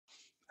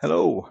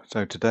Hello,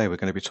 so today we're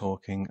going to be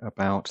talking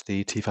about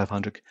the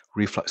T500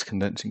 Reflux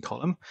Condensing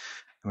Column,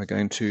 and we're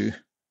going to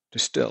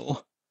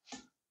distill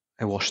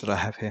a wash that I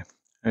have here.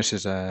 This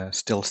is a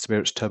Still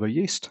Spirits Turbo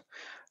Yeast.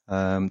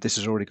 This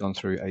has already gone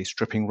through a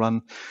stripping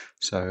run,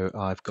 so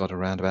I've got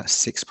around about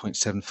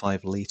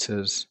 6.75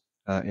 litres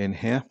in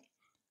here,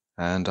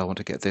 and I want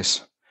to get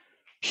this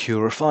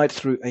purified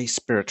through a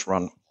spirit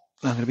run.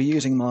 I'm going to be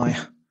using my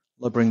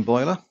Love Brewing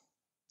boiler.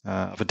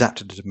 I've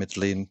adapted it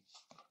admittedly and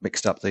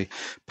mixed up the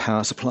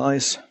power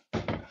supplies.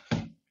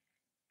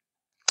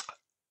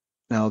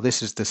 Now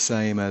this is the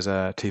same as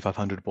a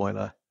T500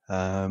 boiler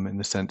in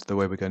the sense the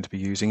way we're going to be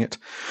using it.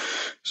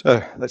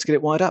 So let's get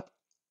it wired up.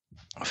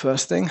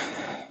 First thing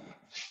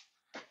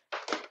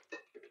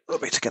will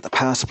be to get the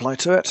power supply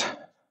to it.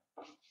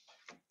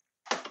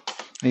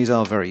 These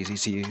are very easy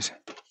to use.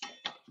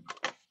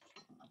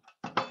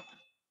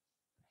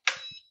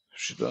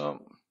 Should let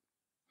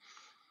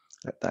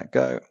that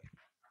go.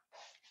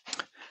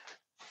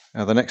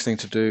 Now the next thing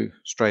to do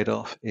straight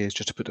off is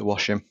just to put the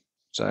wash in.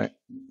 So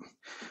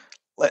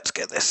let's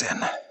get this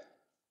in.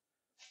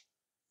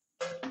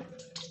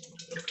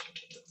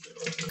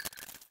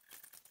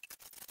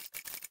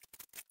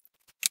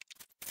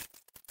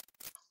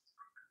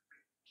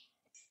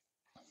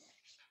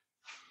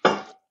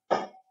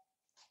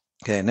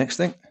 Okay, next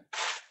thing,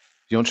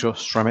 you want your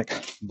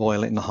ceramic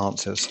boil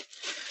enhancers.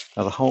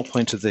 Now the whole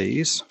point of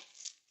these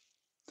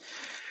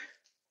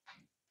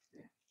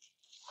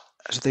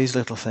is these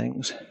little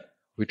things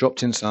we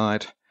dropped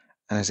inside,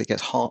 and as it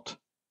gets hot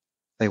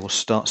they will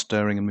start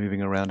stirring and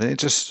moving around, and it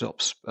just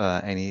stops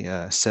any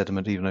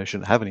sediment, even though it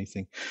shouldn't have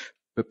anything,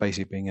 but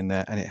basically being in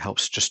there, and it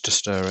helps just to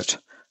stir it.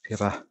 If you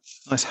have a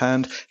nice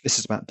hand, this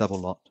is about double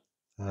lot.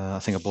 I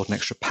think I bought an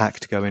extra pack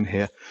to go in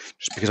here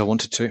just because I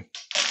wanted to.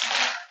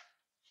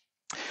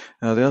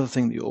 Now the other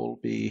thing that you'll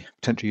be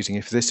potentially using,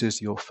 if this is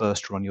your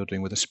first run you're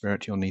doing with a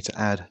spirit, you'll need to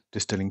add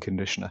distilling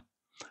conditioner.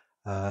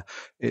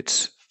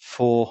 It's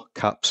 4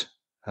 cups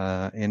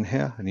in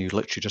here, and you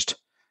literally just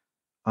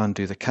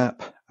undo the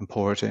cap and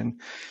pour it in.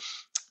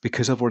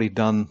 Because I've already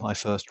done my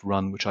first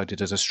run, which I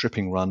did as a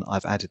stripping run,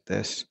 I've added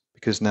this.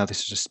 Because now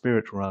this is a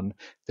spirit run,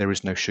 there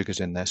is no sugars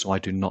in there, so I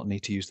do not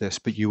need to use this,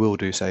 but you will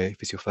do, say,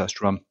 if it's your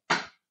first run.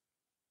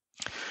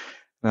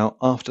 Now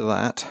after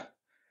that,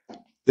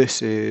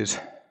 this is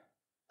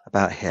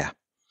about here.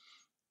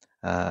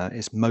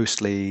 It's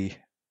mostly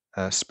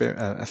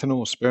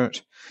ethanol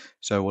spirit,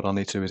 so what I'll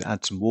need to do is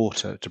add some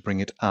water to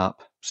bring it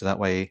up, so that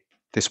way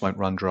this won't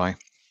run dry.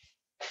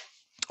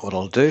 What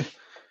I'll do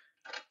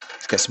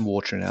is get some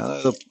water in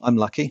there. I'm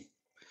lucky,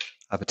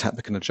 I have a tap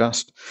that can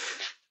adjust.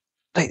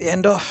 Take the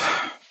end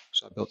off,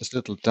 so I built this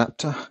little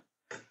adapter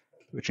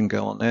which can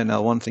go on there.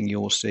 Now one thing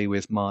you'll see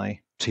with my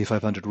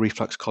T500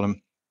 Reflux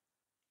Colum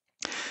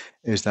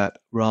is that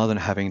rather than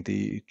having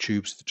the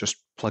tubes that just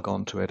plug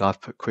onto it,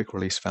 I've put quick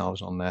release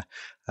valves on there.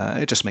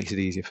 It just makes it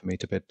easier for me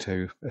to be able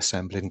to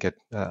assemble it and get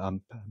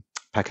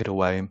pack it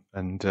away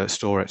and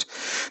store it.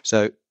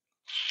 So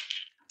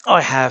I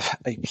have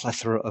a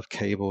plethora of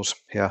cables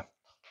here.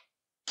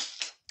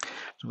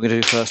 So what we're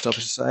going to do first,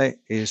 obviously,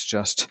 is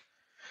just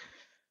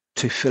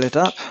to fill it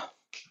up.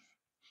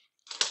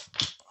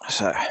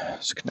 So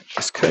let's connect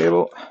this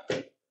cable.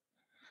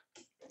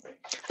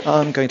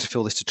 I'm going to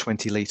fill this to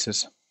 20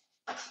 litres.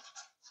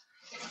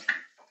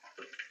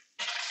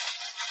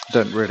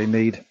 Don't really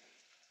need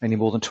any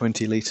more than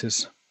 20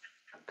 litres.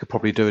 Could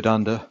probably do it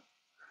under.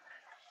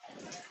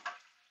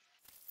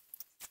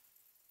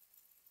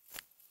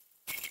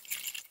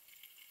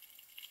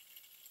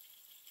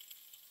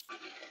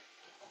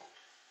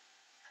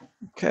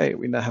 Okay,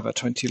 we now have our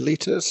 20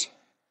 litres.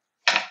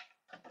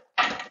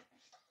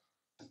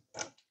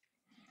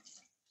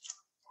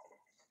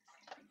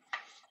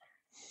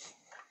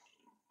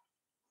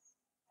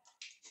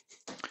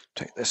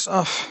 Take this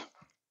off.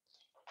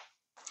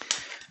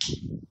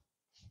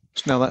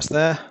 So now that's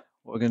there,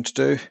 what we're going to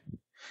do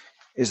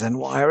is then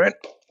wire in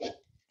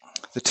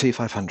the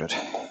T500.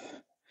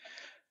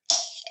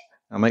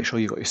 Now make sure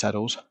you've got your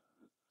saddles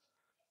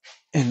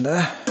in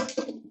there.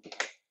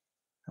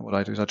 And what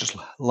I do is I just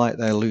light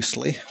there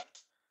loosely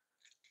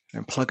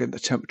and plug in the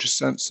temperature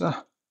sensor.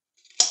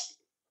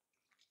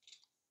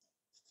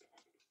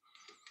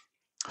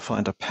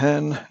 Find a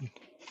pen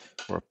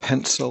or a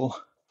pencil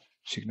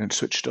so you can then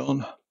switch it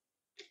on.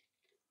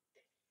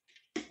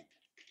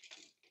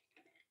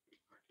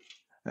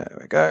 There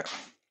we go.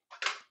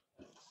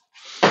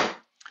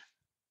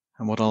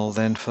 And what I'll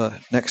then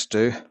next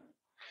do,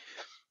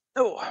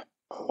 I'm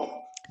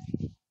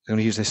going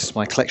to use this as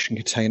my collection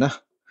container,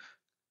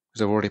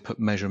 because I've already put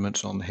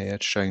measurements on here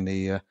showing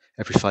the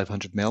every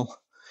 500 ml.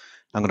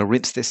 I'm going to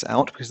rinse this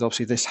out because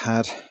obviously this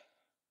had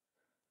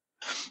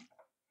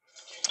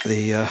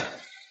the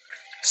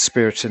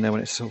spirit in there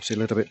when it's obviously a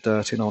little bit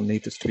dirty, and I'll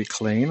need this to be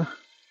clean.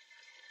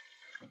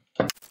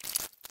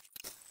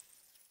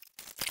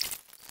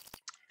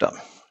 Done.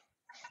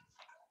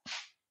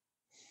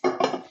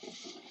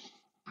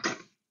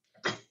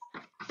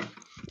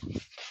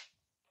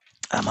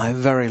 And my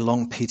very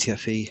long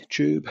PTFE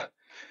tube,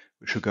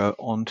 which will go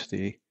onto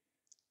the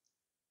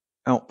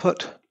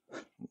output.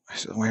 This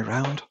is the way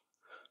around.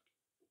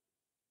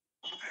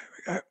 There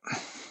we go.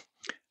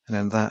 And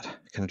then that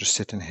can just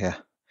sit in here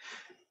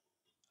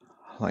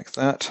like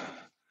that.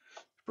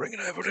 Bring it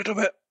over a little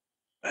bit.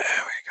 There we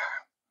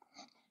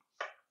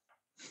go.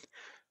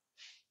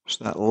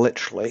 So that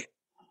literally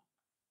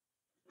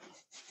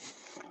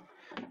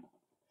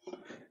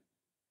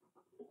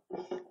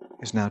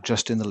is now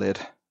just in the lid.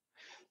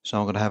 So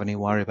I'm not going to have any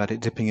worry about it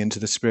dipping into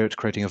the spirit,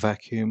 creating a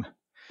vacuum.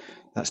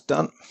 That's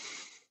done.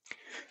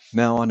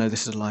 Now I know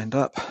this is lined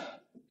up.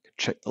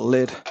 Check the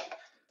lid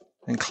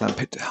and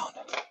clamp it down.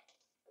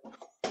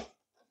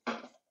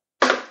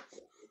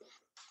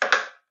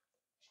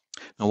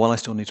 Now while I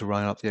still need to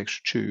line up the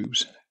extra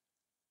tubes,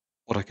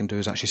 what I can do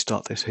is actually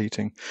start this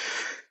heating.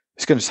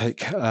 It's going to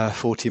take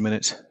 40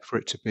 minutes for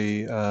it to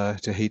be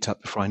to heat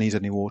up before I need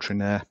any water in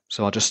there.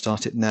 So I'll just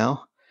start it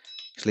now.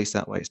 At least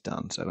that way it's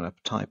done. So I'm going to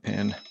type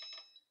in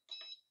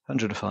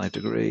 105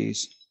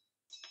 degrees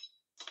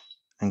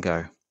and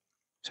go.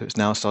 So it's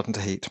now starting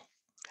to heat.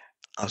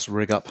 Let's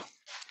rig up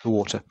the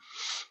water.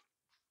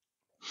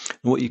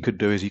 And what you could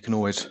do is you can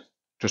always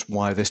just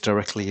wire this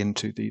directly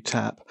into the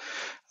tap.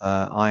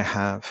 I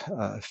have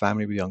a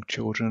family with young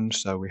children,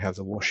 so we have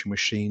the washing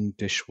machine,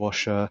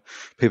 dishwasher,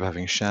 people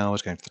having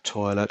showers, going to the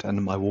toilet,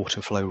 and my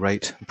water flow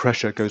rate and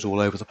pressure goes all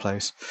over the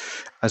place.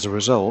 As a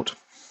result,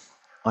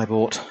 I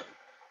bought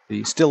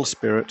the Still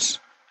Spirits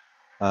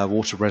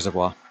water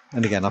reservoir.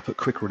 And again, I put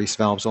quick release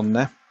valves on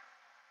there.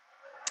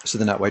 So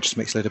then that way it just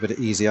makes it a little bit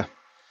easier.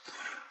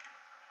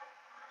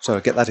 So I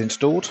get that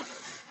installed.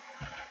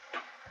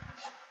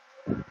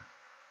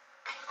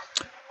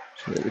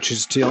 So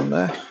electricity on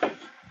there.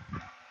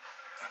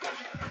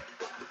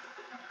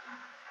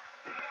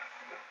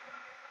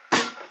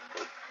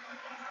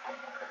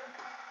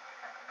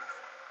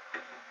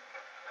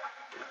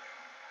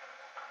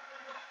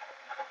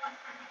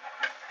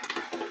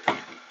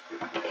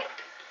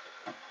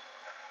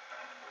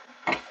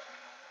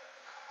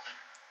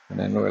 And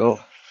then we'll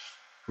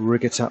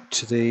rig it up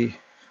to the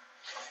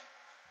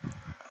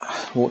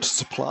water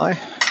supply.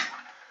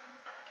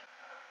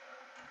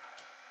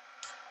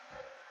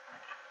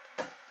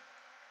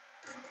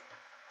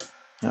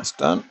 That's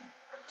done.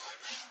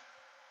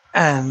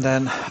 And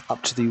then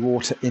up to the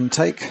water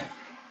intake.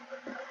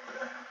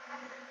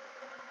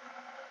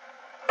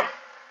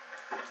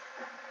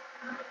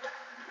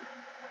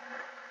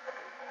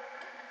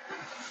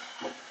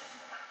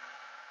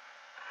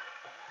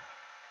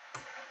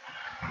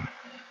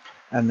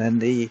 And then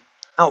the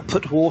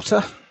output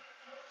water.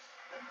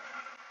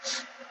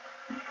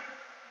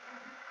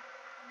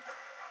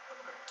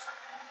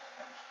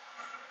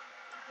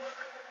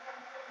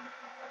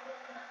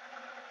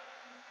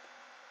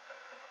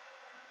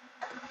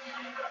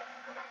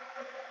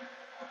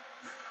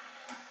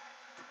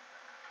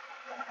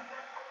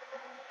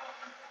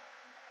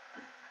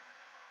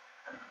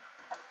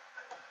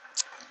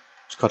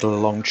 It's got a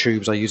little long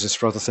tubes. I use this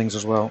for other things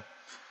as well.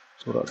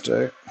 That's what I'll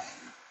do.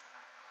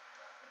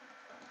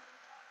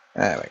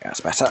 There we go, that's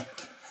better.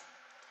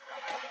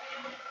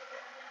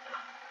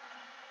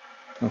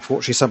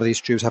 Unfortunately, some of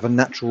these tubes have a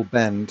natural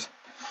bend, so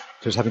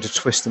I was having to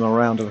twist them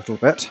around a little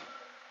bit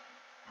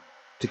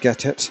to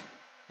get it.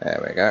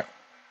 There we go.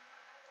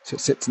 So it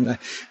sits in there.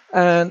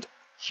 And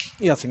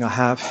the other thing I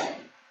have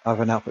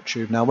an output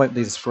tube. Now I won't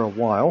need this for a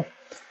while.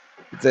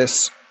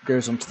 This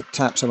goes onto the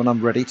tap, so when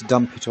I'm ready to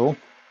dump it all,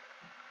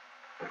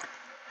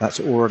 that's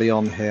already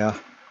on here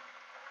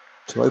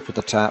to open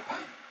the tap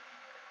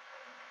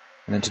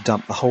and then to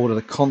dump the whole of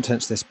the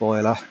contents of this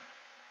boiler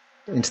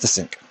into the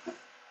sink. And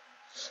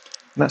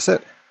that's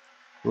it.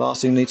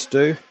 Last thing you need to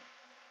do is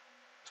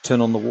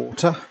turn on the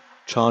water,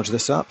 charge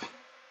this up.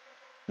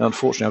 Now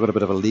unfortunately I've got a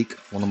bit of a leak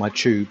on one of my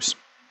tubes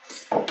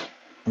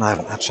and I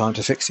haven't had time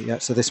to fix it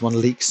yet, so this one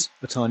leaks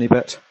a tiny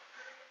bit.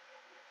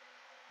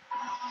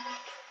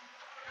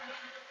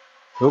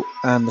 Oh,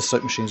 and the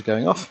soap machine's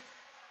going off.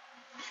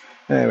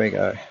 There we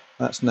go.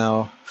 That's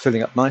now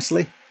filling up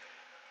nicely.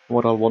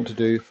 What I'll want to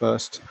do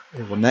first,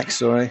 or next,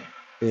 sorry,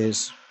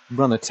 is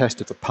run a test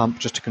of the pump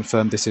just to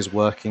confirm this is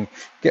working.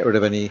 Get rid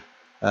of any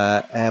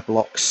air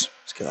blocks.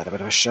 Let's give that a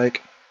bit of a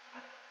shake.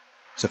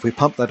 So if we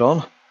pump that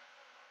on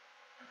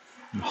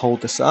and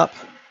hold this up,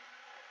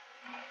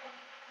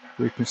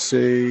 we can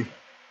see,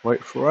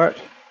 wait for it.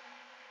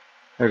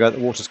 There we go, the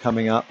water's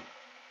coming up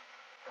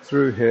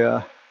through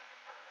here.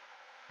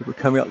 It'll be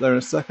coming up there in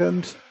a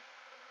second.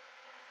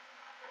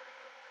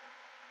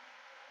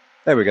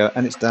 There we go,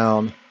 and it's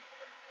down.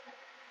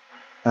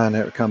 And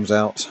here it comes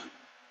out.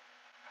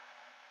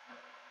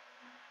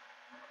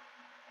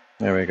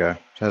 There we go.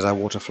 There's our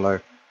water flow.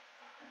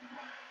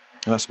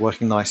 And that's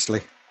working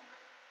nicely.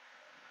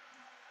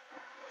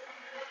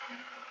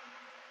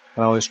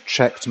 And I always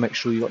check to make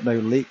sure you've got no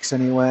leaks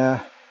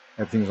anywhere.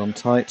 Everything's on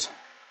tight.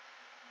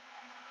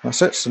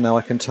 That's it. So now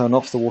I can turn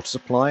off the water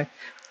supply.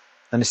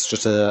 And this is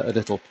just a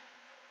little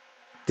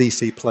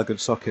DC plug and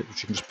socket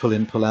which you can just pull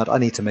in, pull out. I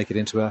need to make it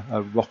into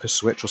a rocker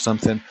switch or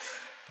something,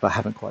 but I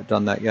haven't quite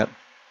done that yet.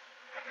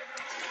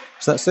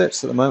 So that's it.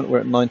 So at the moment we're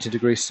at 90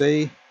 degrees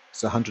C.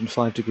 It's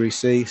 105 degrees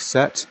C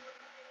set.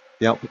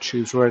 The output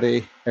tube's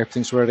ready,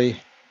 everything's ready.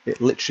 It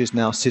literally is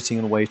now sitting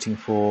and waiting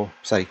for,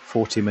 say,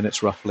 40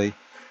 minutes roughly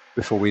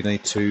before we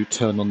need to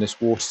turn on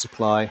this water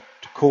supply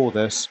to cool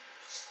this.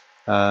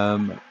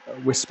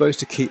 We're supposed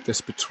to keep this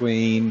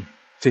between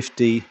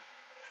 50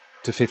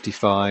 to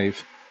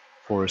 55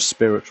 for a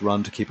spirit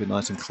run to keep it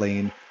nice and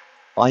clean.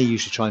 I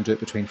usually try and do it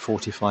between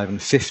 45 and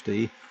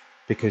 50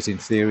 because in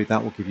theory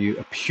that will give you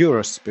a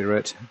purer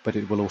spirit, but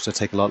it will also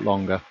take a lot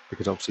longer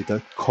because obviously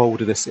the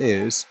colder this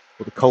is,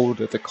 or the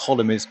colder the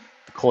column is,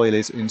 the coil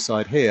is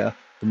inside here,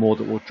 the more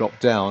that will drop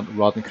down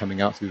rather than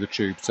coming out through the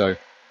tube. So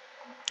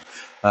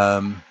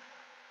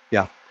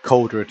yeah,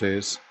 colder it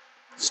is,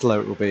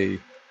 slower it will be,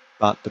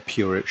 but the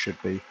purer it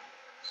should be.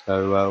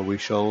 So we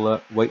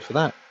shall wait for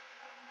that.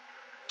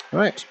 All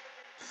right,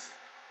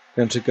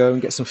 going to go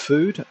and get some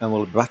food and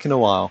we'll be back in a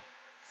while.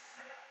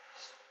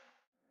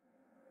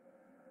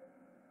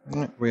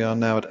 We are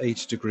now at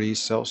 80 degrees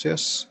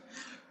Celsius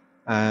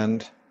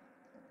and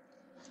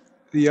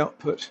the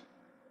output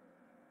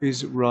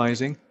is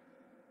rising.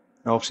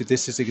 Now obviously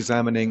this is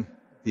examining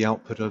the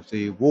output of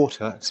the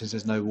water. Since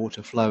there's no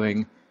water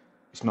flowing,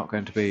 it's not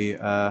going to be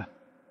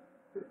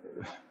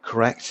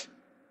correct.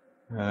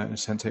 In a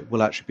sense it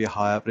will actually be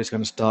higher, but it's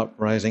going to start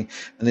rising,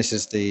 and this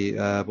is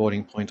the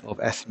boiling point of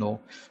ethanol,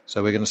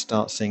 so we're going to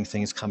start seeing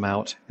things come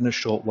out in a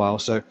short while.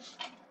 So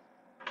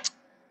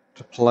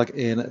to plug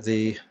in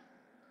the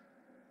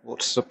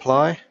water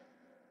supply,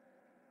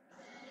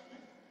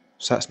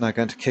 so that's now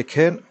going to kick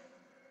in.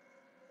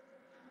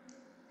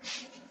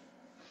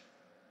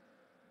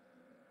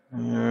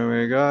 There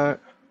we go,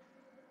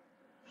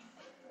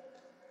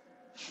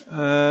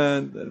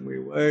 and then we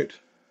wait.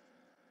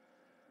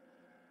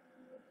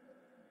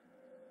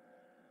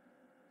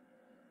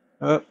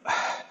 Up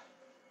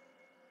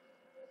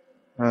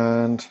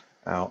and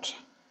out.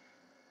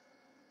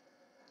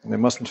 And we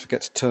mustn't forget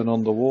to turn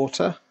on the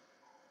water,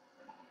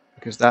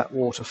 because that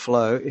water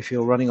flow, if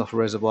you're running off a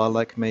reservoir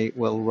like me,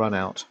 will run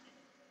out.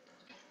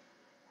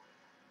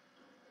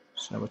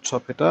 So we'll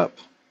top it up.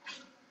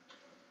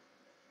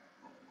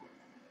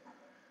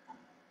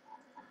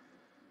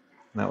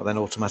 That will then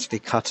automatically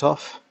cut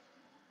off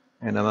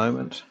in a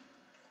moment.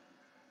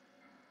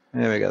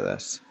 There we go,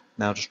 that's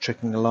now just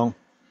trickling along.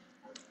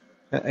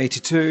 At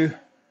 82,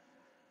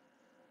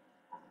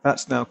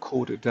 that's now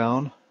cooled it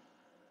down.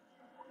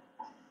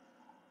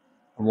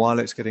 And while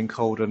it's getting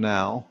colder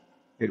now,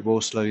 it will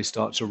slowly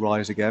start to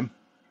rise again.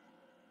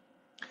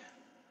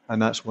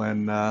 And that's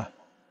when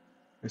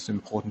it's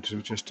important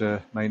to just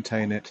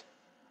maintain it.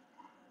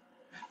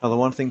 Now the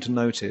one thing to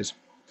note is,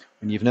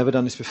 when you've never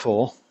done this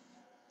before,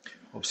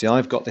 obviously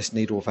I've got this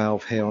needle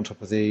valve here on top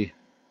of the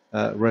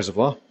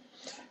reservoir.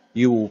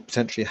 You will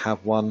potentially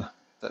have one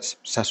that's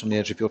sat on the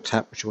edge of your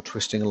tap, which you're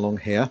twisting along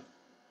here.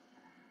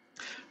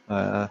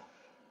 If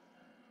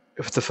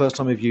it's the first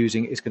time of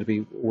using it, it's going to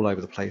be all over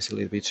the place.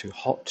 It'll either be too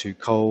hot, too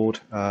cold,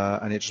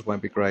 and it just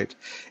won't be great.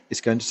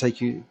 It's going to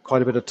take you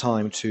quite a bit of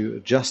time to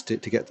adjust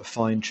it to get the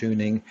fine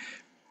tuning.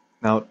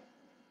 Now,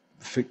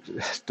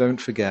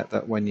 don't forget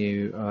that when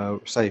you,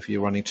 say if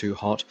you're running too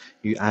hot,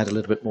 you add a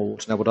little bit more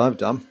water. Now what I've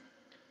done,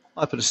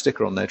 I put a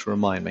sticker on there to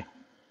remind me.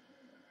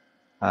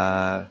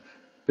 But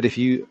if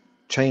you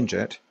change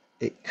it,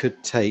 it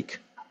could take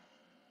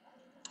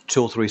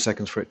 2 or 3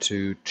 seconds for it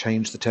to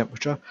change the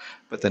temperature,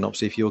 but then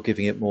obviously if you're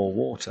giving it more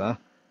water,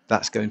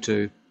 that's going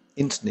to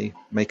instantly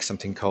make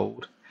something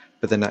cold,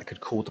 but then that could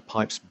cool the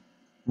pipes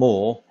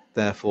more,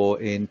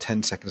 therefore in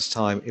 10 seconds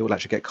time it will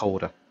actually get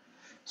colder.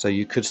 So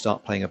you could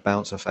start playing a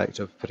bounce effect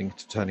of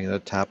turning the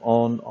tap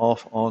on,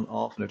 off,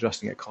 and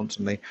adjusting it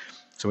constantly.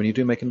 So when you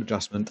do make an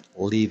adjustment,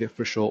 leave it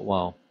for a short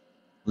while.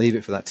 Leave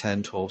it for that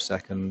 10-12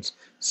 seconds,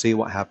 see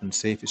what happens,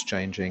 see if it's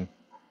changing.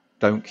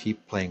 Don't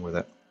keep playing with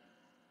it.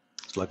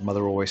 It's like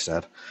Mother always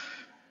said.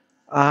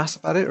 That's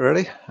about it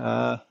really.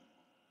 At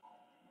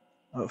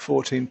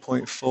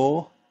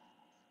 14.4,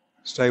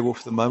 stable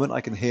for the moment. I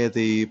can hear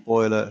the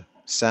boiler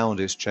sound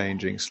is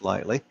changing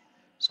slightly,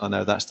 so I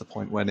know that's the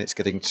point when it's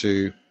getting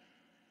to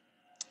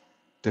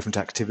different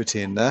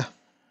activity in there.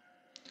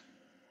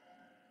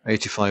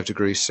 85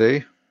 degrees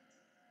C.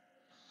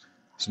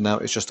 So now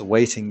it's just a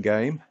waiting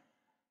game.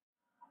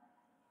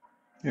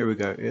 Here we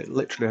go. It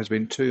literally has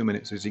been 2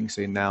 minutes. As you can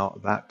see now,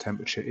 that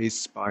temperature is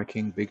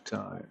spiking big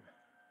time.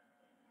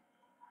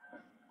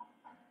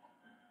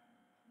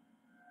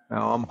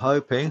 Now I'm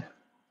hoping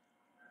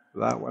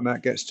that when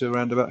that gets to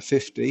around about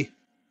 50,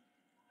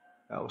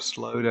 that will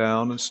slow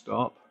down and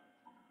stop.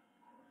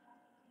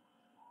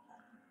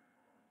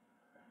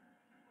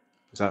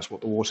 Because that's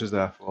what the water's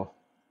there for.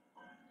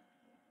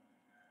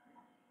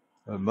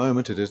 At the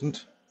moment it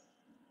isn't.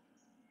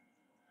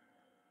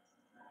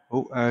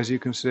 Oh, as you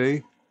can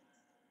see,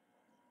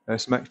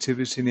 there's some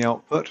activity in the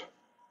output.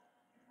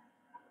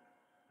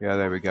 Yeah,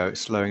 there we go. It's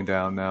slowing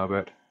down now a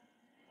bit.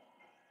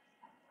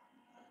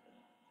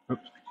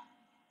 Oops.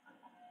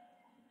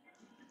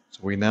 So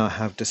we now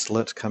have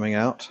distillate coming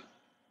out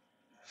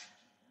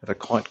at a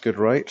quite good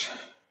rate.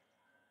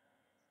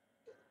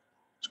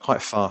 It's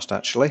quite fast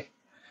actually.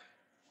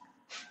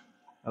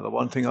 Now the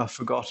one thing I've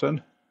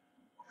forgotten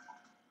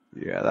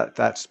Yeah,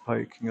 that's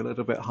poking a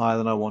little bit higher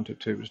than I want it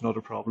to, but it's not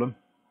a problem.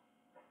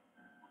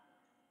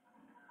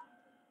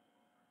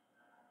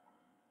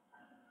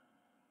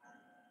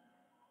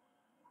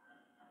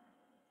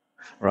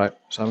 Right,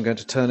 so I'm going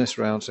to turn this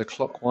around, so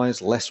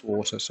clockwise, less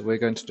water, so we're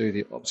going to do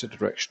the opposite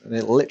direction, and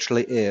it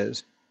literally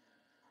is,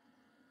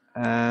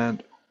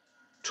 and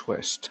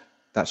twist.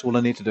 That's all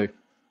I need to do.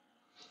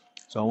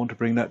 So I want to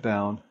bring that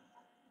down.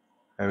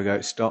 There we go,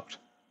 it stopped,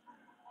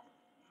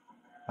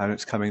 and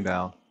it's coming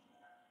down.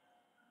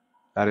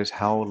 That is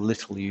how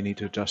little you need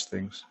to adjust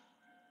things.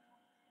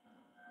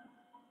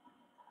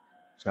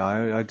 So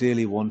I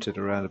ideally wanted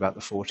around about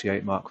the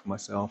 48 mark for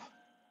myself.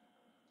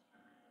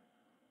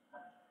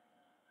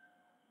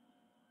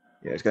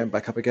 Yeah, it's going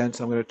back up again,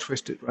 so I'm going to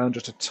twist it around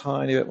just a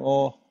tiny bit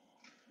more.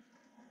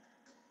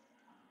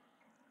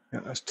 Yeah,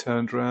 that's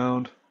turned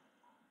round.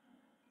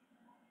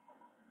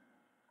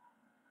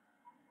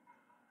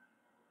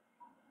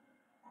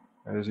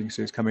 As you can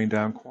see, it's coming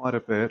down quite a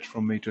bit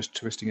from me just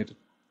twisting it a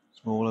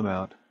small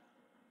amount.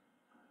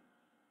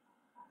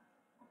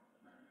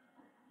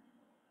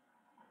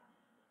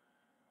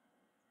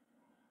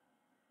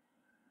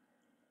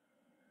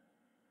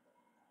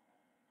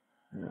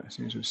 Yeah, it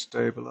seems to have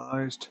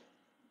stabilized.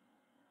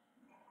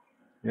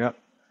 Yep.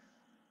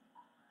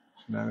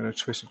 So now I'm going to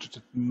twist it just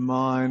a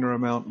minor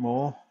amount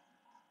more.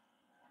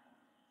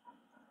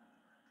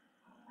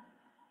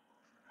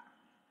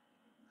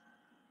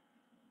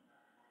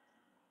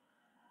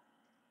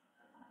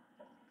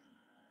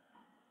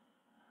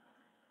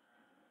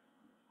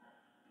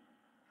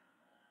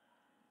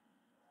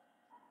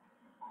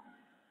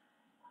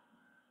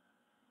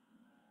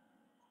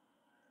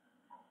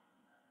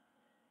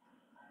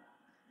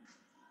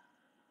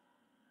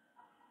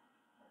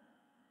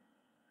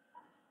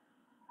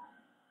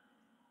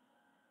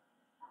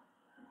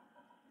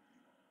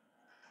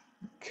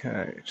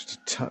 Okay, just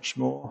a touch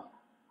more.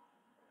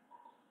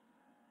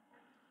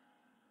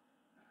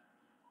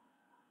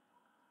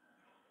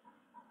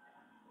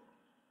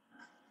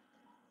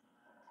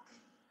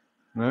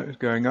 No, it's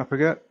going up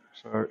again,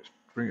 so let's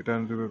bring it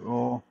down a little bit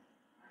more.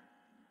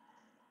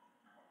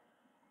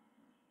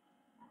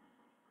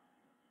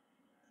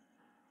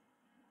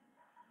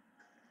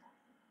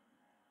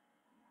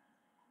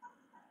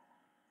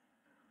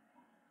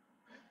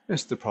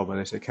 This is the problem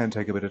with this, it can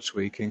take a bit of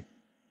tweaking.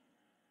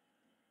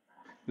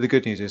 But the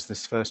good news is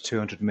this first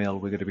 200 ml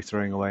we're going to be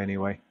throwing away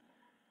anyway,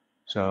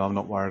 so I'm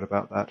not worried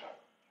about that.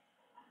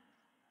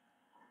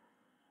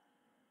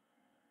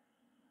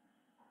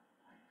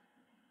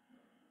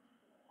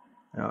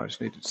 Now I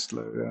just need to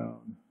slow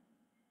down.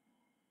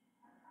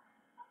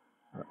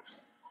 Right.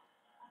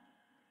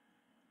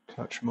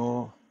 Touch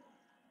more.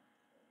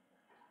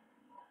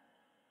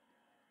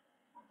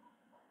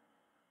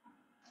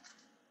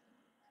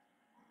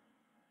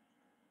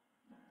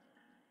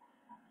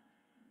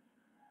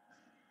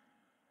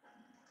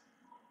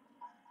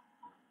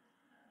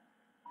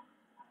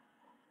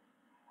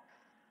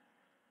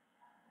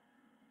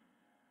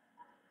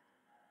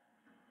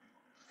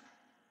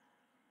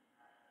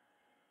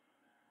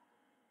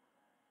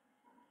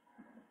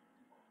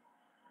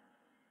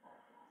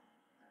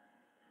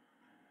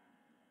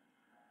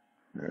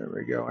 There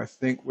we go, I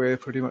think we're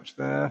pretty much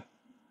there.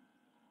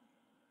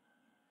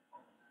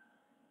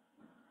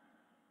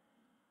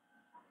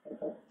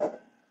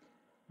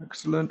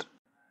 Excellent.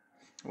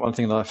 One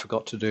thing that I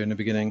forgot to do in the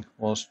beginning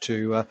was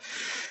to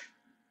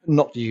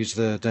not use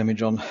the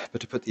demijohn, but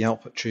to put the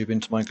output tube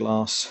into my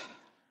glass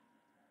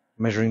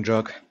measuring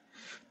jug,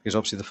 because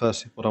obviously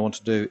what I want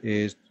to do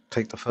is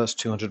take the first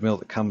 200 ml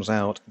that comes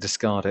out,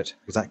 discard it,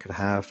 because that could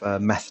have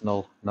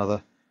methanol,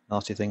 another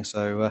nasty thing.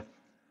 So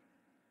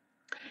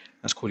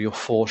that's called your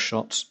 4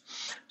 shots.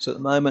 So at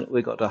the moment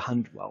we've got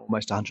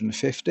almost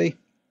 150.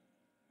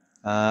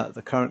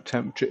 The current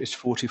temperature is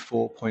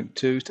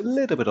 44.2. It's a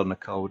little bit on the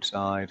cold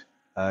side.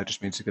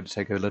 Just means it's going to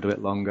take a little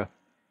bit longer.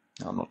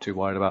 I'm not too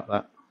worried about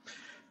that.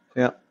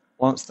 Yeah,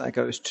 once that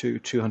goes to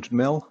 200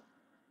 ml,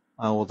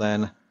 I will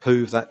then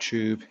move that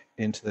tube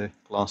into the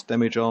glass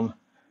demijohn.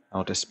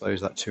 I'll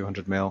dispose that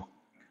 200 ml,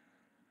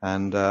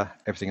 and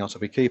everything else I'll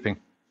be keeping.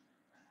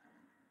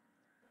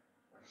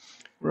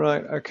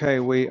 Right, okay,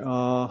 we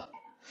are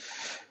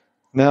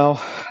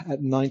now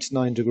at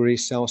 99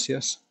 degrees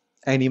Celsius.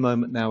 Any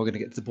moment now we're going to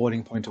get to the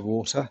boiling point of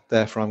water.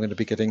 Therefore, I'm going to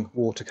be getting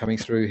water coming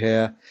through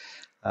here.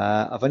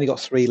 I've only got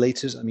 3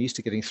 litres. I'm used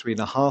to getting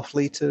 3.5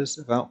 litres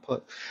of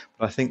output,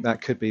 but I think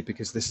that could be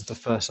because this is the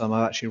first time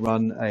I've actually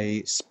run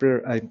a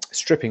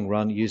stripping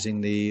run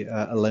using the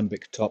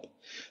alembic top.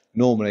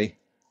 Normally,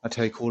 I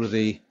take all of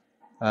the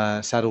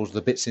saddles,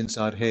 the bits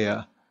inside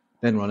here,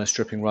 then run a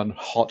stripping run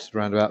hot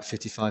around about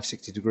 55,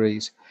 60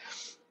 degrees.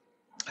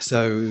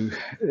 So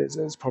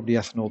it's probably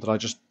ethanol that I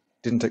just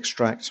didn't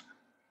extract.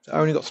 So I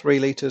only got 3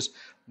 litres,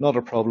 not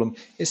a problem.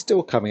 It's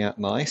still coming out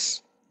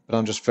nice, but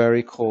I'm just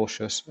very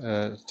cautious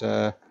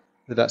that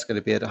that's going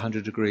to be at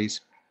 100 degrees.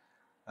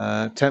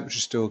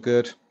 Temperature's still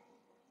good.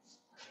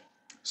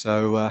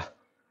 So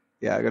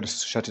yeah, I've got to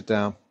shut it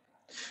down.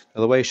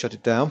 Now the way you shut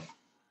it down,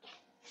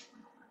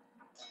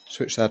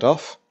 switch that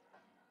off.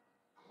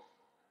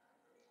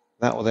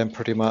 That will then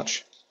pretty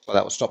much, well,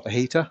 that will stop the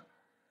heater.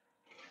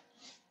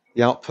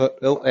 The output,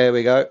 oh, there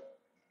we go.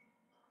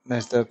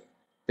 There's the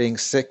being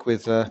sick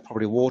with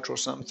probably water or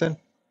something.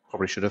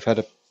 Probably should have had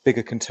a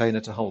bigger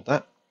container to hold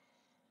that.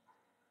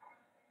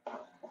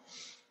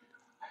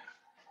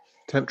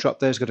 Temperature up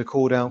there is going to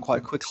cool down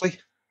quite quickly.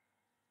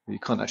 You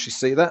can't actually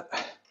see that.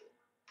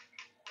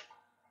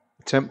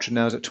 The temperature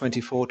now is at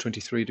 24,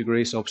 23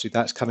 degrees. So obviously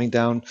that's coming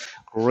down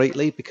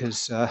greatly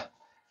because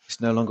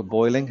it's no longer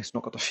boiling. It's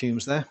not got the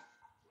fumes there.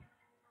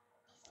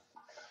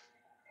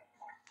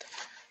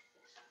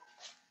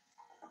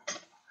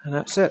 And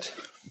that's it.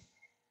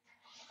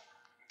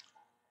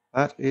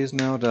 That is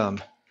now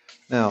done.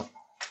 Now,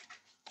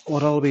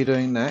 what I'll be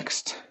doing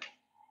next,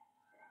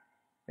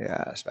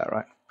 yeah, that's about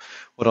right.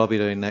 What I'll be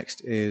doing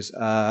next is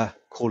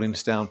cooling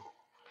this down.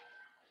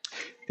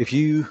 If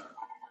you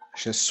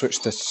just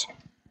switch this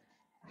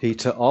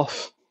heater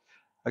off,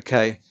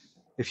 okay,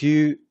 if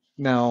you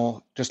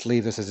now just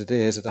leave this as it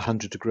is at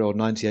 100 degrees or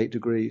 98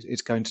 degrees,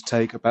 it's going to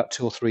take about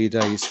 2 or 3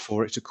 days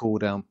for it to cool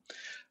down.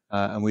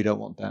 And we don't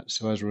want that.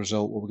 So as a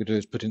result, what we're going to do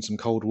is put in some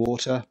cold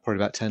water,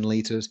 probably about 10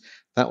 litres.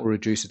 That will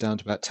reduce it down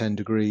to about 10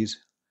 degrees.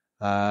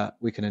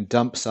 We can then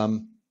dump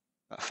some,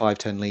 about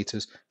 5-10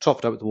 litres, top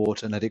it up with the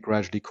water and let it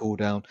gradually cool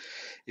down.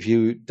 If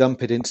you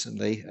dump it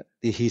instantly,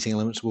 the heating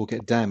elements will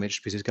get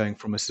damaged because it's going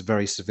from a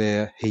very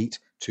severe heat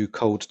to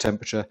cold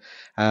temperature,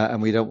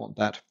 and we don't want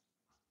that.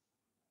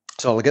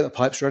 So I'll get the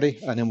pipes ready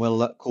and then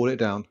we'll cool it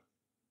down.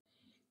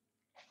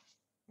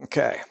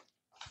 Okay,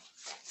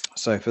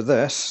 so for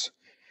this,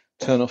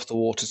 turn off the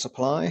water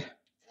supply.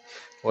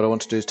 What I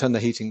want to do is turn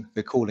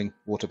the cooling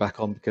water back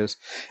on because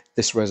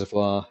this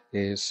reservoir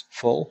is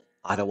full.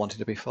 I don't want it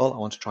to be full. I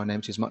want to try and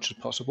empty as much as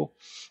possible.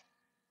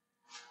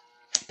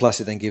 Plus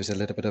it then gives a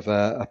little bit of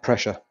a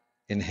pressure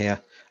in here.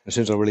 As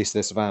soon as I release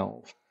this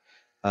valve,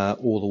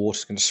 all the water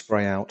is going to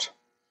spray out.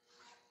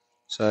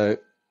 So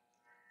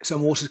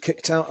some water's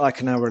kicked out. I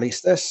can now release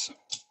this.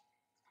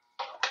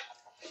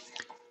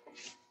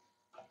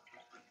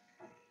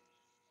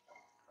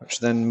 Which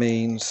then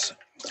means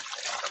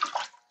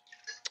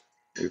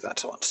move that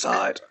to one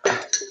side.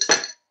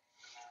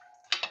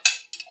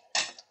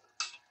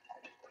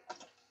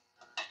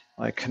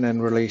 I can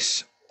then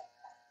release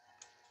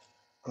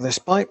this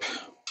pipe.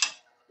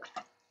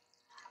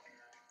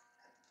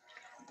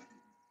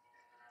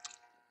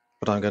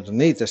 But I'm going to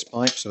need this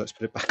pipe, so let's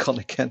put it back on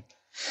again.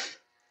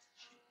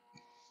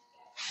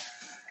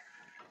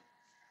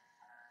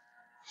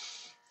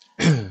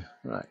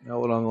 Right, now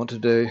what I want to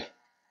do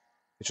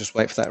is just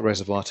wait for that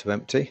reservoir to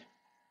empty.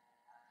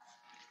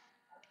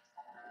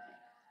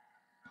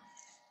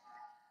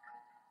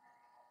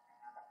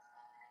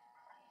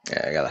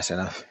 There we go, that's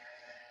enough.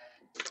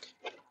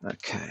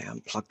 Okay,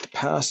 unplug the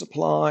power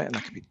supply and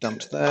that can be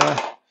dumped there.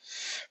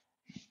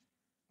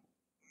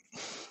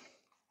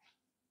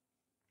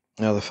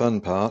 Now the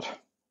fun part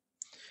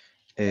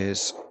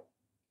is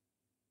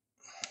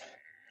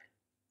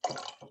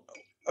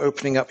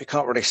opening up, you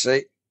can't really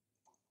see.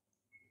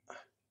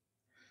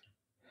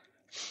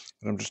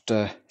 But I'm just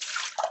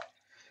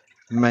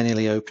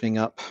manually opening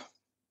up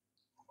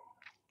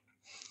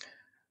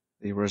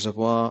the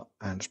reservoir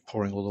and just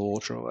pouring all the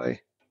water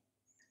away.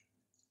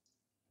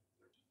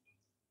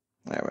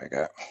 There we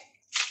go.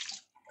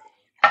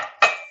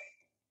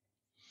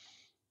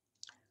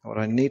 What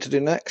I need to do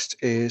next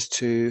is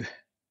to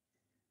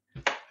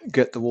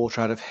get the water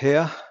out of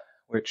here,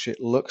 which it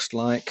looks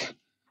like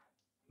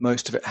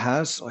most of it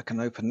has. So I can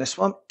open this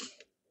one.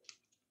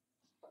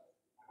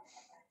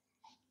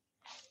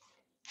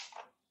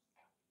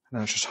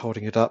 Now it's just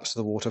holding it up so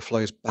the water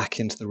flows back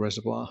into the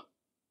reservoir.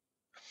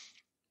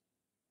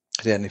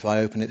 Again, if I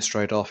open it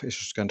straight off, it's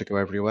just going to go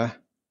everywhere.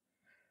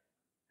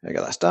 There you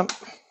go, that's done.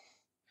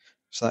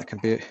 So that can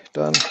be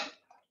done.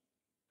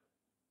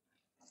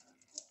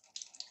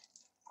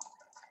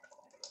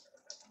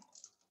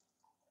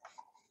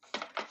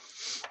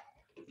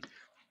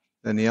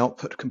 Then the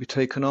output can be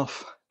taken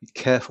off. Be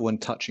careful when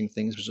touching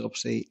things because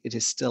obviously it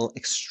is still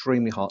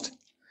extremely hot.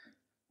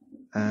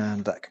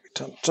 And that can be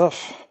turned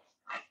off.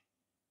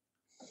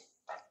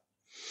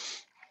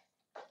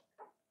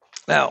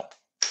 Now,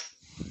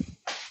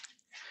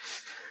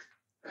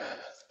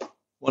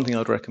 one thing I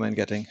would recommend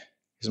getting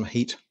is some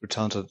heat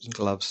retardant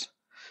gloves.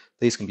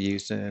 These can be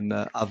used in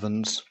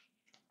ovens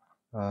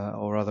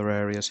or other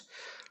areas.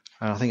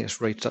 I think it's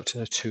rated up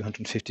to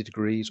 250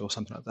 degrees or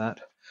something like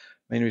that.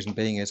 Main reason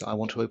being is I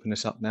want to open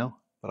this up now,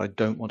 but I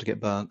don't want to get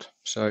burnt.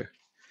 So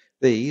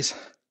these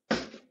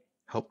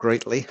help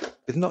greatly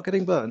with not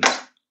getting burnt.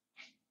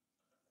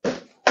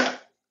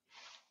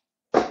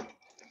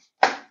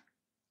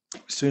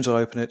 As soon as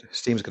I open it,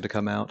 steam's going to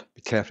come out.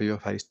 Be careful of your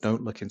face.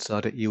 Don't look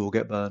inside it. You will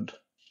get burned.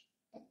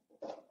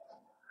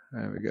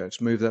 There we go.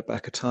 Let's move that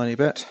back a tiny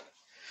bit.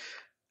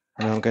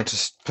 And I'm going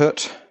to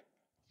put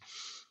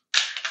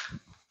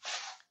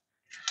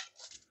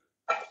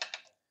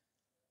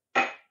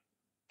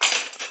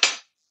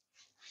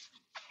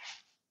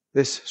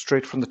this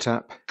straight from the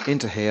tap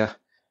into here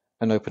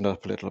and open it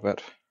up a little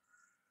bit.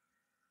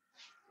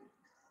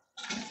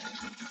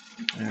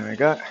 There we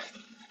go.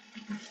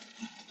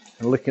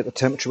 And looking at the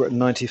temperature, we're at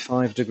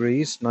 95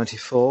 degrees,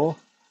 94,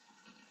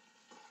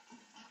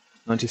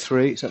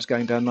 93, so that's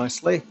going down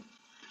nicely.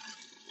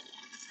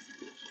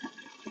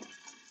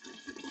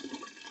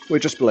 We're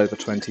just below the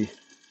 20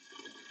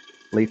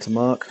 litre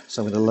mark,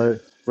 so I'm going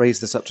to raise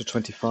this up to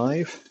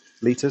 25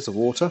 litres of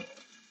water.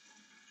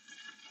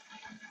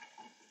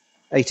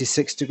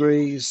 86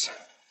 degrees,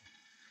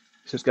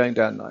 so it's going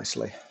down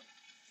nicely.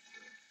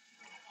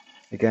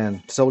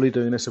 Again, solely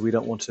doing this so we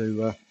don't want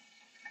to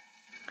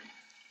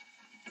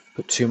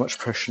put too much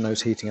pressure on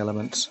those heating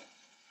elements.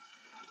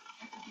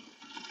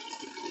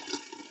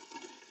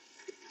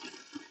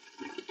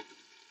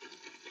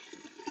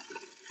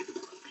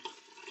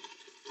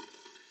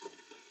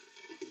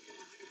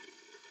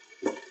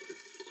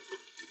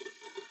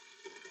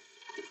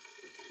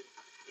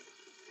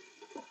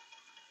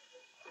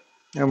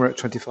 And we're at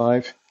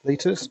 25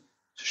 litres,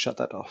 so shut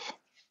that off.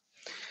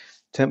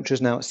 Temperature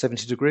is now at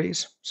 70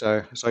 degrees,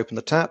 so let's open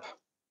the tap,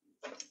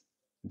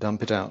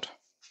 dump it out.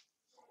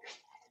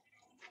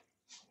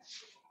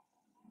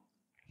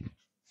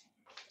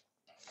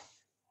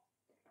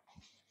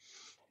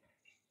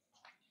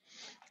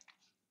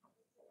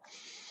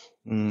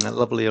 A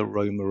lovely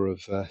aroma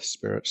of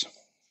spirits.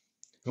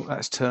 Oh,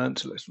 that's turned,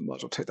 so let's might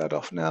as well take that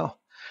off now.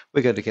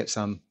 We're going to get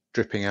some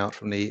dripping out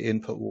from the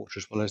input water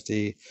as well as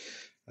the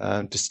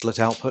distillate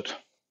output.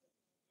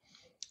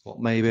 What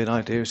may be an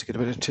idea is to get a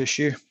bit of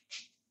tissue.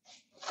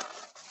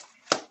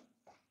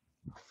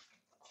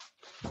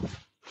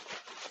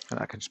 And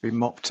that can just be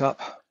mopped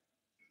up.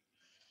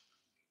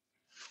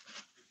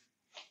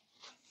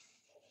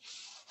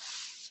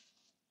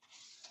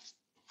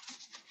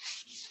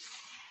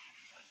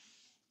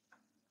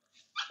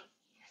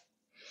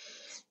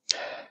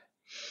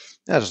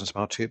 That doesn't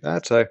smell too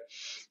bad, so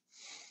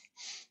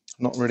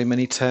not really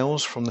many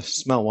tales from the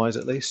smell-wise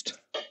at least.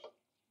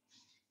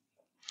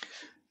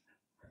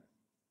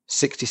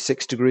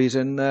 66 degrees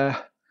in there.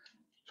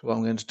 So what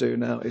I'm going to do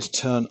now is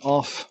turn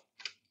off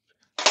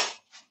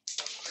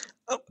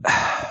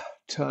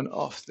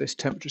this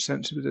temperature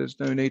sensor because there's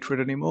no need for it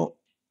anymore.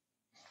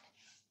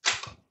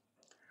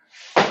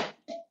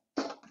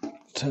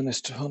 Turn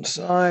this to one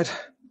side,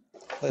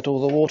 let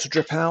all the water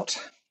drip out.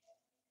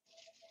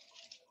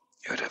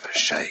 Give it a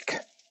shake.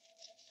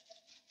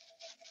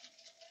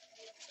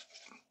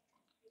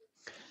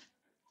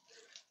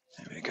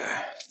 There we go.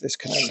 This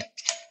can only...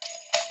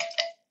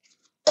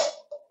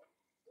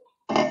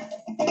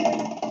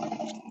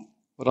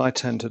 What I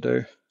tend to do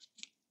is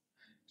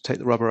take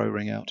the rubber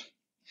O-ring out.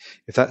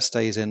 If that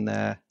stays in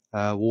there,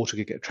 water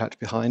could get trapped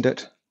behind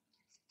it.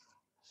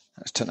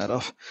 Let's turn that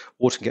off.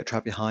 Water can get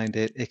trapped behind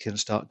it. It can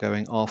start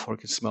going off, or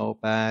it can smell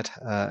bad.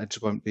 It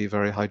just won't be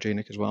very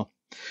hygienic as well.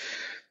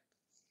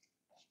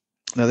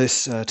 Now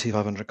this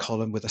T500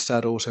 column with the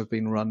saddles have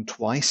been run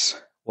twice.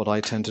 What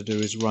I tend to do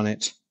is run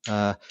it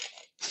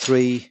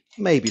 3,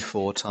 maybe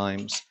 4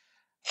 times,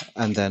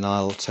 and then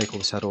I'll take all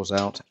the saddles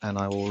out and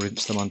I will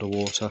rinse them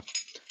underwater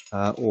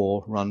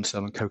or run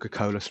some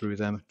Coca-Cola through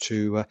them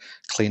to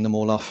clean them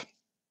all off.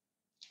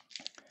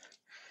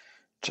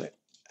 So,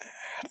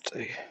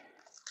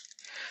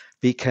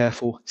 be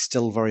careful,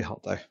 still very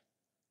hot though.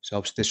 So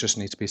obviously this just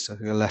needs to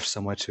be left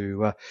somewhere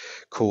to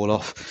cool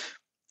off.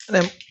 And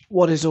then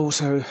what is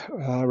also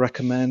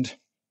recommend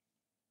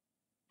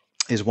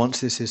is once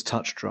this is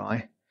touch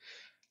dry,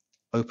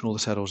 open all the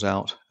saddles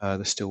out,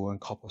 the steel and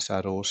copper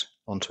saddles,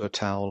 onto a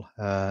towel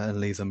and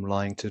leave them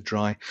lying to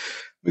dry.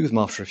 Move them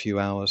after a few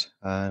hours,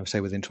 say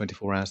within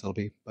 24 hours they'll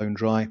be bone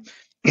dry.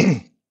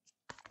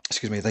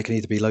 Excuse me, they can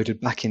either be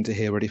loaded back into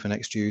here ready for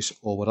next use,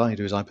 or what I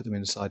do is I put them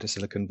inside a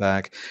silicone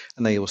bag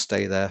and they will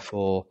stay there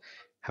for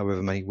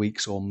however many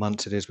weeks or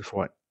months it is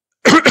before I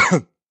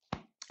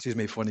excuse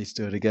me, before I need to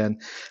do it again,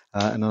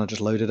 and then I'll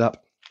just load it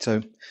up.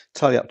 So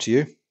entirely up to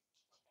you.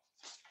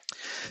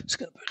 Just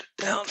going to put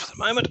it down for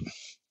the moment.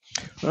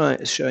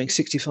 Right, it's showing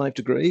 65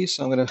 degrees,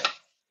 so I'm going to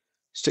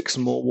stick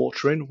some more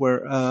water in.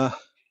 We're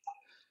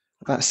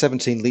about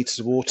 17 litres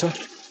of water. I'm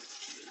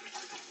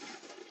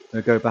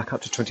going to go back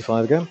up to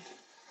 25 again.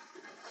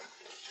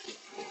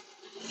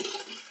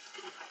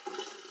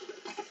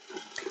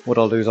 What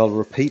I'll do is I'll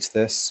repeat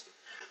this,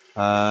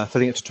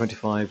 filling it to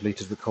 25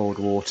 litres with cold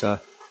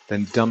water,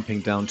 then dumping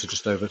down to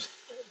just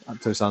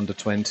under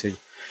 20,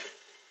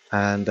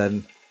 and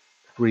then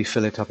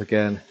refill it up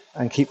again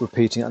and keep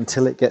repeating it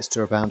until it gets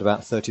to around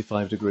about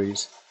 35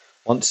 degrees.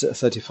 Once at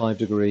 35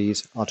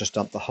 degrees, I'll just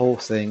dump the whole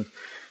thing,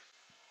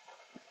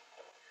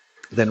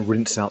 then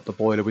rinse out the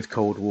boiler with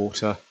cold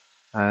water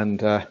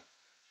and a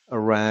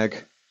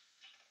rag,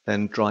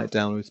 then dry it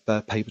down with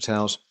paper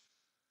towels.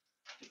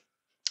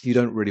 You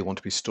don't really want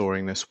to be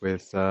storing this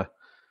with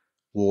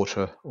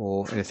water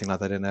or anything like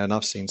that in there. And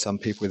I've seen some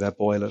people with their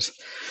boilers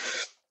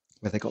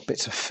where they've got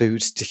bits of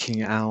food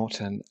sticking out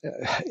and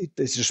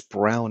it's just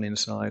brown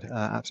inside,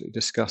 absolutely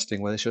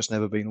disgusting, where it's just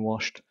never been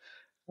washed.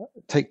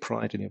 Take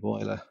pride in your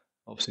boiler.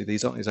 Obviously,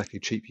 these aren't exactly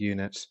cheap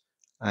units,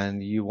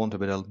 and you want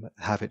to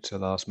have it to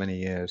last many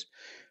years.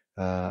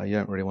 You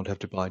don't really want to have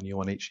to buy a new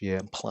one each year.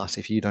 And plus,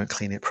 if you don't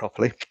clean it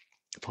properly,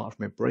 apart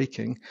from it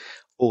breaking,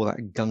 all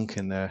that gunk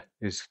in there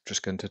is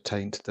just going to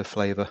taint the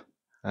flavour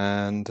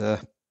and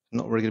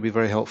not really going to be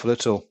very helpful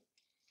at all.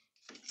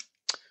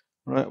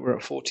 Right, we're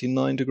at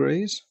 49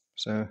 degrees,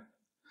 so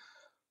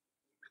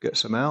get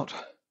some out.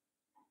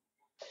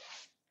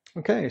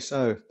 Okay,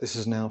 so this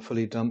is now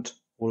fully dumped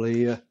all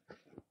the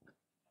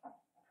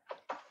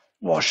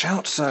wash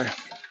out, so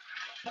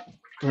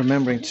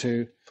remembering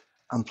to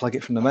unplug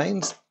it from the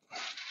mains.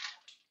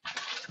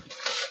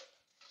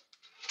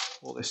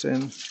 Pour this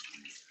in.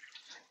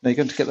 Now you're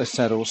going to get those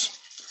saddles.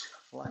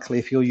 Luckily,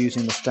 if you're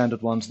using the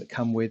standard ones that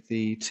come with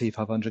the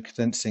T500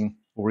 condensing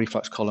or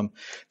reflux column,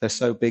 they're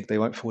so big they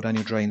won't fall down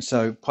your drain.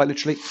 So quite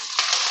literally,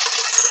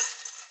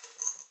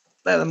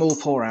 let them all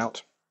pour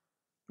out.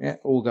 Yeah,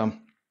 all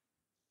gone.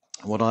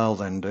 What I'll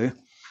then do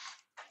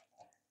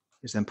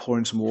is then pour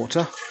in some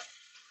water.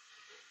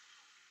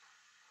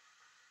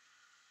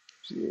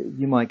 So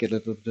you might get a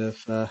little bit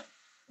of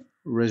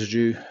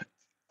residue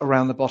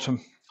around the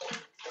bottom.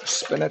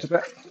 Spin it a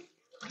bit.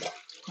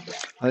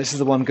 Now, this is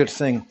the one good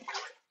thing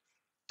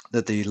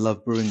that the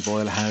Love Brewing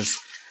boiler has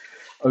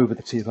over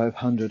the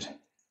T500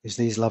 is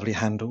these lovely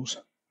handles.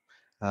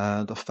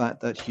 The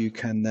fact that you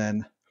can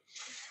then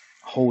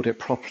hold it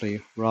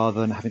properly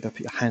rather than having to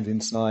put your hand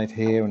inside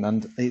here and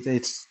under.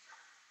 It's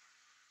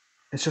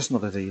just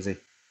not as easy.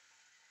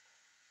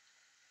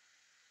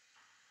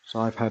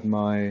 So I've had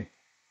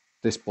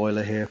this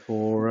boiler here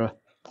for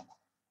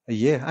a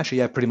year. Actually,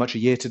 yeah, pretty much a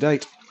year to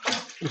date.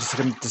 It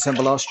was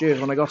December last year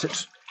when I got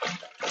it.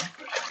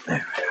 There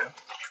we go.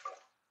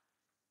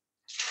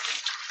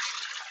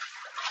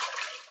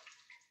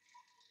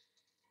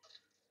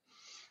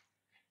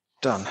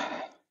 Done.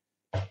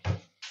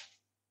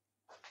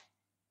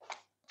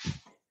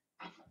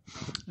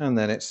 And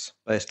then it's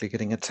basically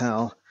getting a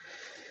towel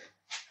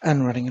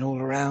and running it all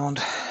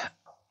around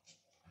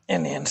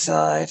in the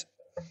inside.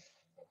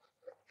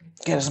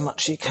 Get as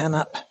much as you can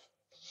up.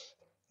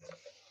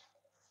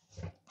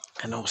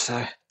 And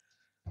also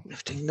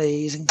lifting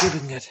these and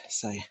giving it,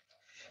 say,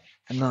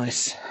 a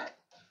nice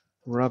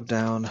rub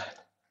down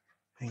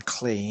and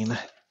clean.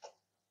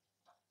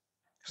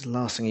 Because the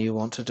last thing you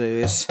want to do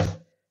is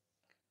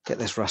get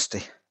this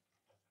rusty.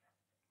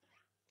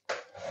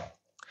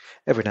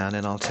 Every now and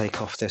then I'll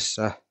take off this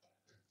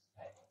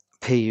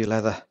PU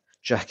leather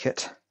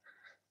jacket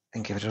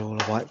and give it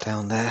all a wipe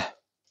down there.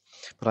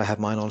 But I have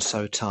mine on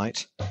so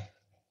tight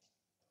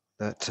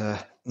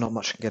that not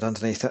much can get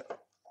underneath it.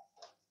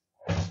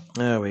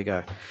 There we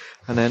go.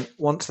 And then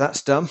once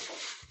that's done,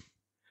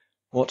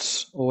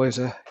 what's always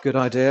a good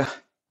idea,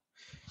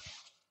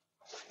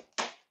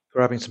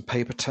 grabbing some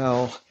paper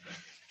towel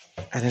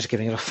and just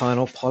giving it a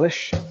final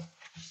polish.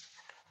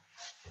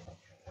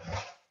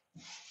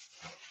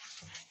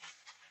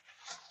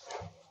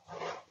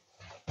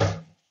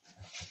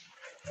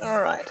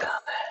 All right, done.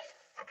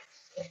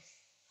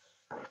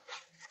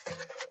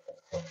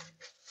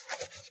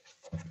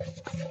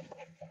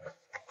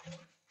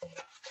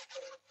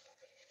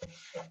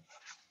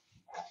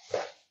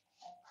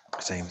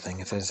 Same thing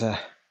if there's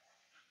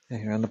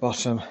anything around the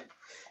bottom,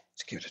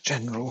 just give it a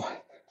general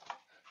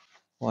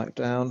wipe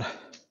down.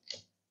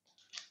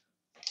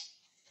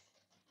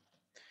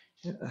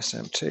 Yeah, that's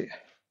empty.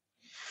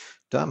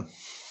 Done.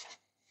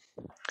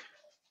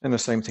 And the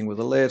same thing with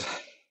the lid,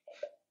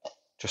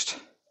 just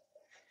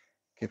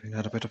giving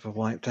that a bit of a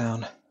wipe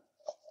down.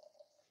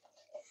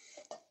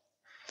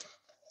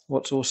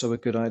 What's also a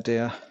good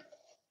idea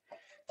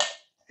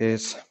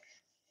is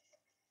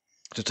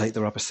to take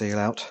the rubber seal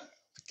out,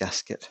 the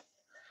gasket.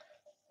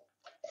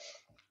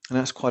 And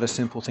that's quite a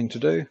simple thing to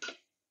do.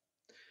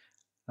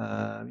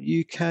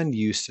 You can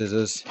use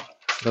scissors,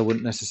 but I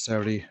wouldn't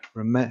necessarily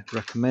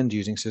recommend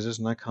using scissors,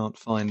 and I can't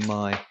find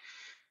my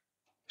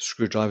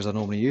screwdrivers I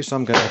normally use, so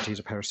I'm going to have to use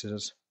a pair of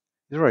scissors.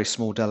 These are very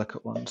small,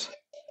 delicate ones.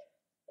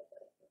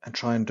 And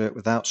try and do it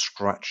without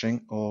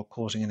scratching or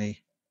causing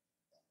any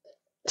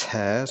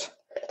tears.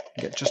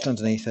 Get just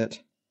underneath it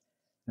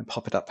and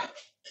pop it up.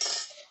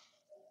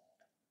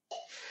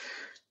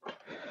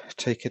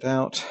 Take it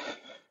out,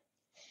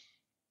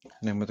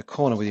 and then with the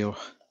corner with your,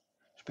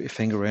 just put your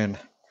finger in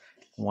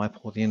and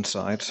wipe all the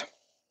insides.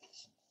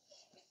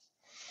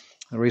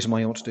 The reason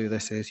why you want to do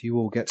this is you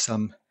will get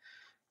some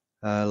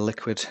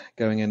liquid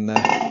going in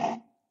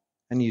there,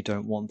 and you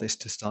don't want this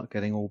to start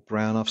getting all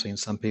brown. I've seen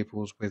some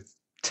people's with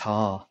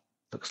tar,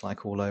 looks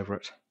like, all over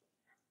it.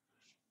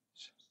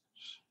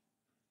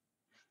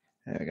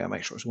 There we go,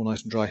 make sure it's all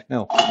nice and dry.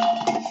 Now,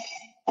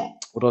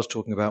 what I was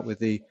talking about with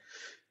the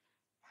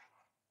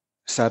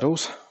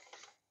saddles,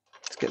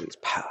 let's get these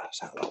powders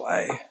out of the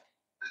way.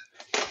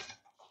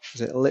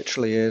 As it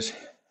literally is,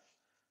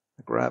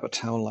 I grab a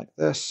towel like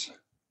this,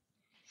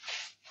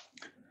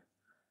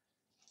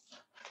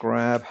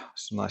 grab,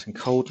 it's nice and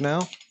cold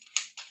now.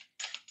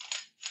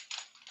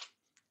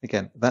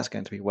 Again, that's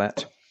going to be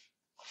wet.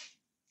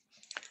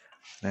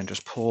 And then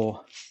just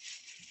pour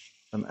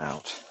them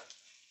out.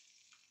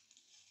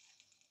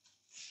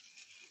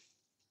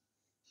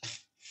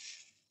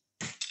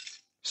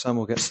 Some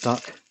will get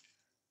stuck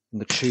in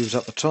the tubes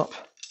up the top.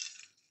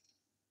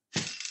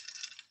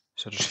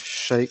 So just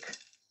shake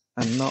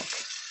and knock.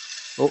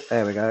 Oh,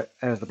 there we go.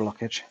 There's the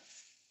blockage.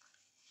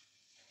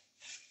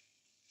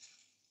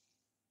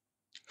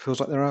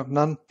 Feels like there are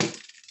none.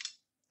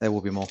 There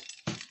will be more.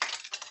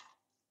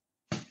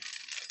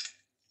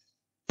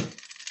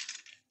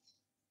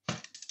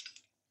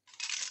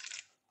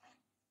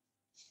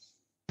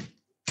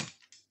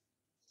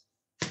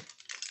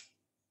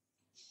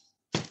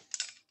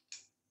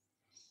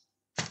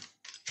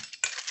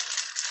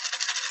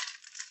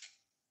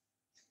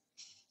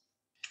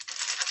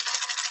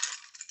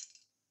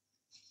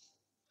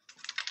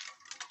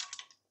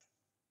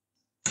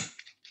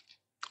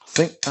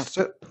 I think that's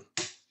it.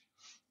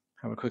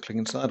 Have a quick look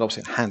inside.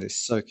 Obviously, the hand is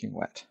soaking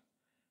wet,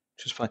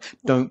 which is fine.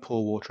 Don't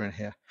pour water in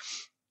here.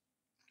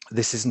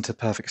 This isn't a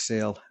perfect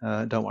seal.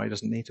 Don't worry, it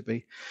doesn't need to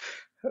be.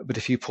 But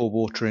if you pour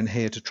water in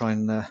here to try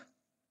and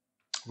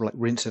like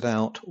rinse it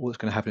out, all that's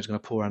going to happen is going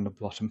to pour around the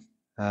bottom.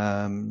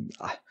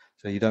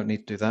 So you don't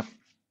need to do that.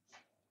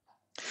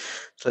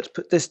 So let's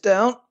put this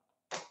down.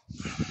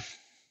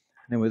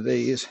 And then with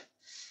these,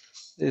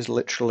 is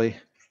literally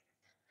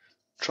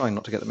trying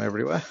not to get them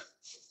everywhere.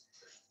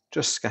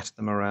 Just scatter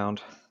them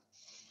around.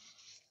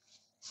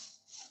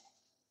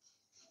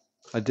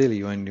 Ideally,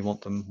 you only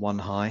want them one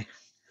high.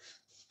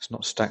 It's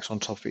not stacked on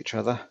top of each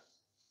other.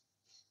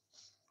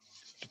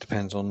 It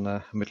depends on,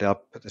 admittedly I'll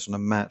put this on a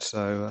mat,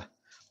 so,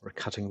 or a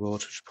cutting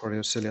board, which is probably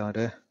a silly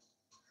idea.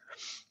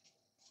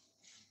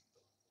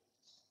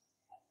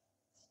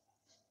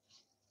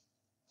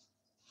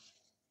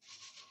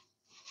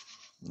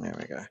 There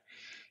we go.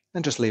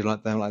 And just leave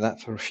them like that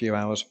for a few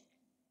hours.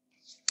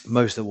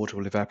 Most of the water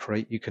will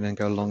evaporate. You can then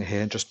go along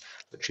here and just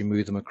literally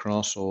move them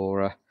across,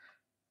 or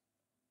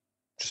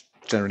just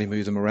generally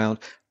move them around,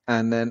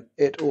 and then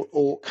it will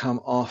all come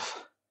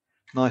off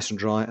nice and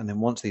dry. And then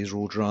once these are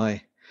all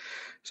dry,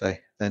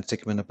 then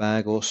stick them in a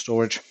bag or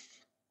storage,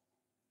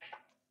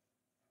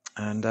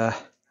 and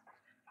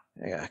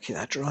yeah, keep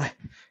that dry.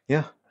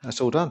 Yeah,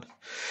 that's all done.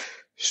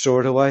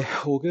 Store it away,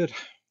 all good.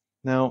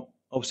 Now,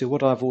 obviously,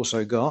 what I've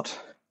also got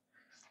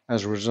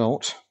as a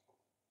result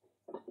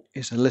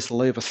is a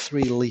little over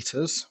 3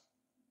 litres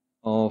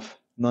of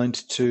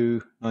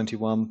 92,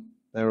 91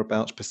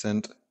 thereabouts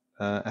percent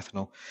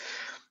ethanol.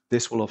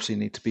 This will obviously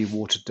need to be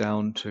watered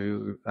down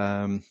to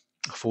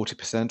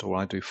 40%, or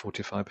I do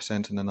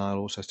 45%, and then I'll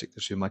also stick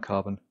this through my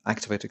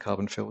activated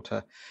carbon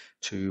filter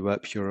to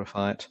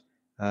purify it,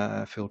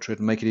 filter it,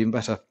 and make it even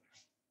better.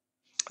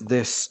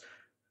 This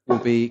will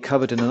be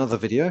covered in another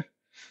video,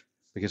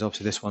 because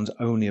obviously this one's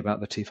only about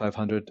the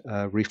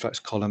T500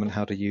 Reflux Colum and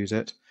how to use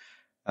it.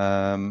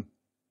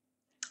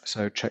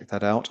 So check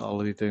that out.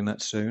 I'll be doing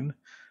that soon.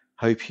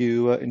 Hope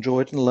you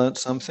enjoyed and learnt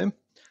something.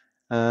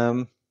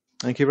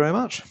 Thank you very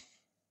much.